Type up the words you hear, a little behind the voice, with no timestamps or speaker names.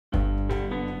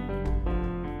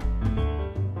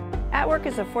AtWork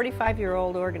is a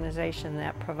 45-year-old organization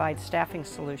that provides staffing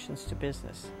solutions to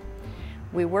business.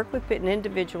 We work with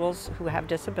individuals who have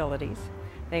disabilities.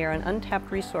 They are an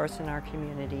untapped resource in our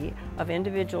community of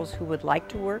individuals who would like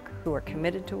to work, who are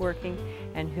committed to working,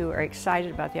 and who are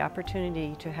excited about the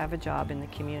opportunity to have a job in the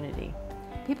community.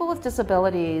 People with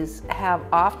disabilities have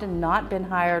often not been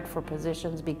hired for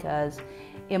positions because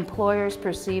employers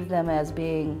perceive them as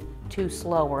being too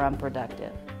slow or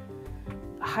unproductive.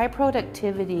 High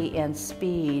productivity and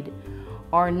speed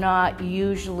are not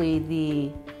usually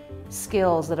the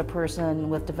skills that a person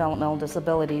with developmental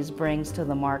disabilities brings to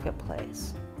the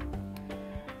marketplace.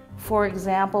 For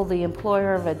example, the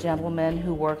employer of a gentleman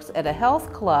who works at a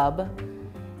health club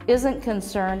isn't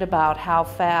concerned about how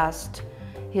fast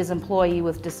his employee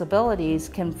with disabilities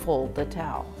can fold the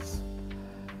towels.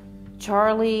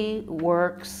 Charlie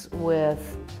works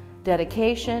with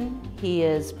dedication. He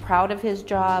is proud of his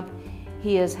job.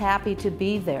 He is happy to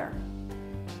be there.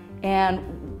 And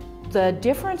the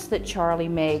difference that Charlie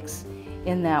makes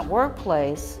in that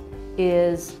workplace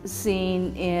is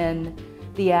seen in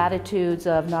the attitudes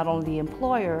of not only the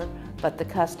employer, but the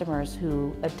customers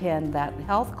who attend that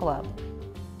health club.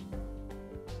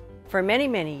 For many,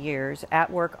 many years,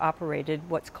 AtWork operated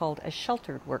what's called a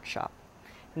sheltered workshop.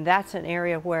 And that's an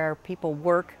area where people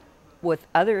work with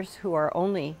others who are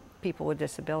only people with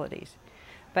disabilities.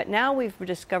 But now we've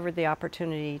discovered the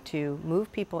opportunity to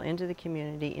move people into the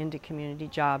community, into community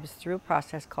jobs through a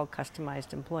process called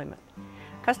customized employment.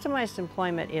 Customized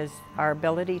employment is our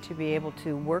ability to be able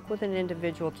to work with an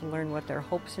individual to learn what their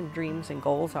hopes and dreams and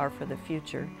goals are for the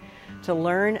future, to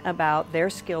learn about their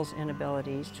skills and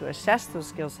abilities, to assess those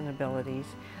skills and abilities,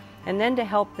 and then to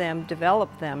help them develop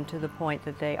them to the point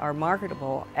that they are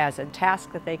marketable as a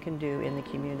task that they can do in the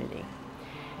community.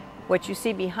 What you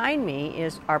see behind me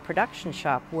is our production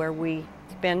shop, where we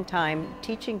spend time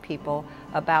teaching people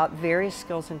about various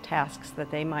skills and tasks that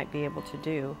they might be able to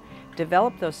do,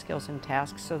 develop those skills and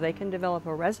tasks so they can develop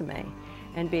a resume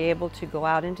and be able to go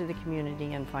out into the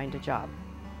community and find a job.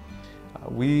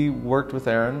 We worked with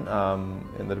Aaron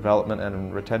in the development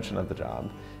and retention of the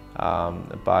job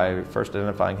by first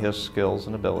identifying his skills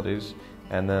and abilities,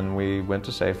 and then we went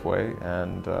to Safeway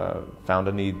and found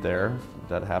a need there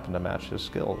that happened to match his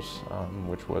skills,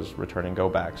 which was returning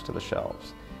go-backs to the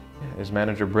shelves. His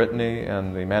manager Brittany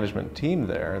and the management team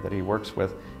there that he works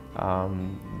with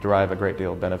derive a great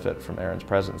deal of benefit from Aaron's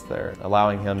presence there.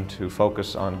 Allowing him to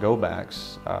focus on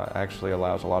go-backs actually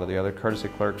allows a lot of the other courtesy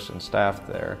clerks and staff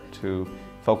there to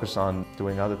focus on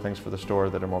doing other things for the store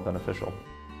that are more beneficial.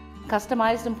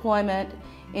 Customized employment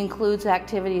includes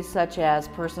activities such as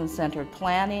person-centered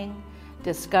planning,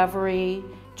 discovery,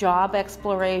 job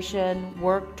exploration,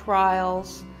 work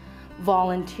trials,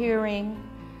 volunteering.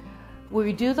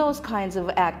 We do those kinds of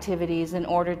activities in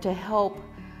order to help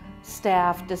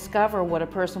staff discover what a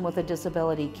person with a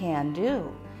disability can do.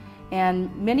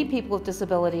 And many people with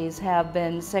disabilities have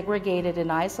been segregated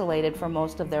and isolated for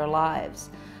most of their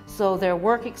lives, so their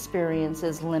work experience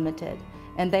is limited,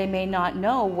 and they may not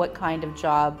know what kind of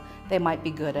job they might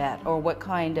be good at or what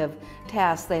kind of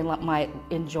tasks they might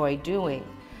enjoy doing.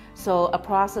 So a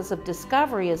process of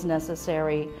discovery is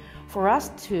necessary for us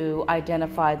to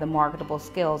identify the marketable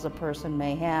skills a person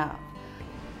may have.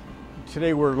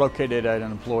 Today we're located at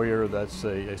an employer that's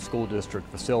a school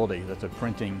district facility, that's a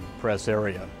printing press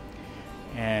area.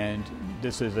 And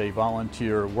this is a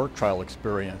volunteer work trial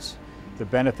experience. The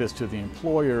benefits to the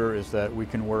employer is that we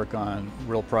can work on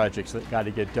real projects that got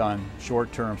to get done,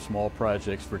 short-term small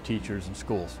projects for teachers and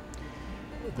schools.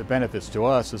 The benefits to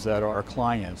us is that our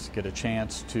clients get a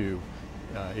chance to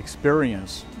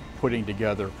experience putting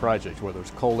together projects, whether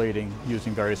it's collating,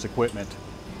 using various equipment.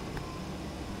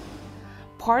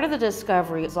 Part of the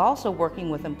discovery is also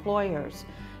working with employers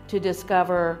to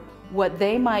discover what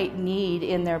they might need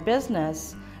in their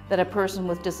business that a person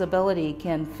with disability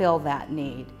can fill that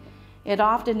need. It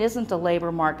often isn't a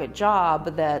labor market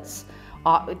job that's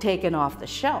taken off the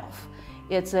shelf.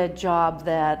 It's a job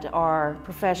that our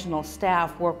professional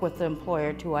staff work with the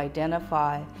employer to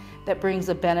identify that brings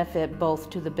a benefit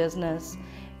both to the business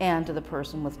and to the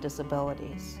person with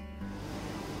disabilities.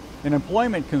 An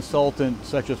employment consultant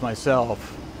such as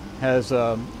myself has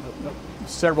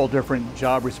several different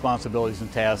job responsibilities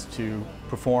and tasks to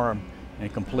perform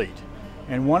and complete.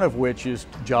 And one of which is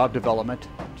job development,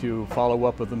 to follow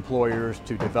up with employers,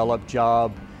 to develop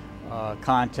job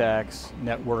contacts,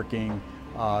 networking,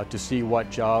 to see what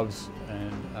jobs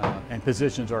and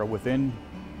positions are within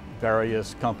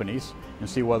various companies and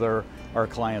see whether our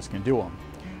clients can do them.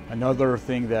 Another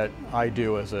thing that I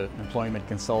do as an employment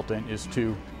consultant is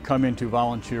to come into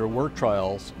volunteer work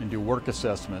trials and do work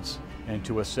assessments and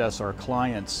to assess our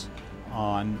clients'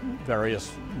 on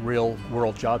various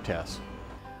real-world job tasks.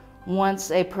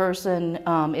 Once a person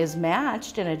is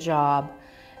matched in a job,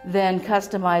 then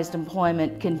customized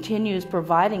employment continues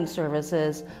providing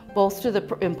services both to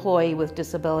the employee with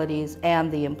disabilities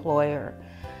and the employer.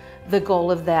 The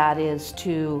goal of that is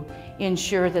to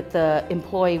ensure that the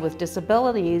employee with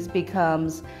disabilities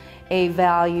becomes a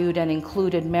valued and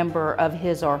included member of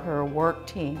his or her work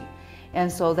team,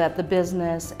 and so that the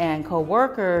business and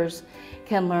co-workers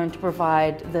can learn to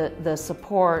provide the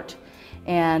support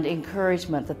and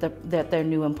encouragement that their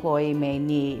new employee may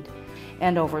need.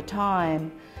 And over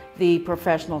time, the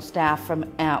professional staff from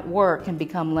AtWork can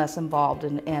become less involved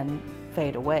and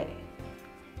fade away.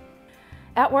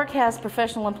 AtWork has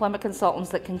professional employment consultants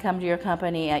that can come to your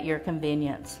company at your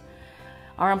convenience.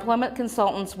 Our employment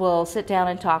consultants will sit down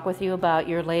and talk with you about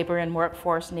your labor and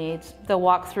workforce needs. They'll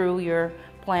walk through your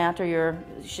plant or your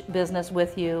business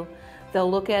with you. They'll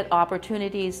look at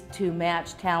opportunities to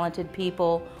match talented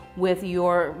people with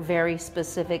your very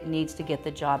specific needs to get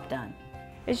the job done.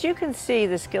 As you can see,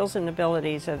 the skills and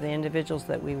abilities of the individuals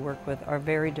that we work with are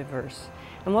very diverse.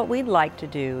 And what we'd like to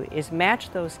do is match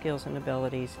those skills and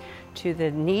abilities to the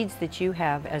needs that you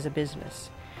have as a business.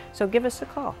 So give us a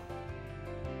call.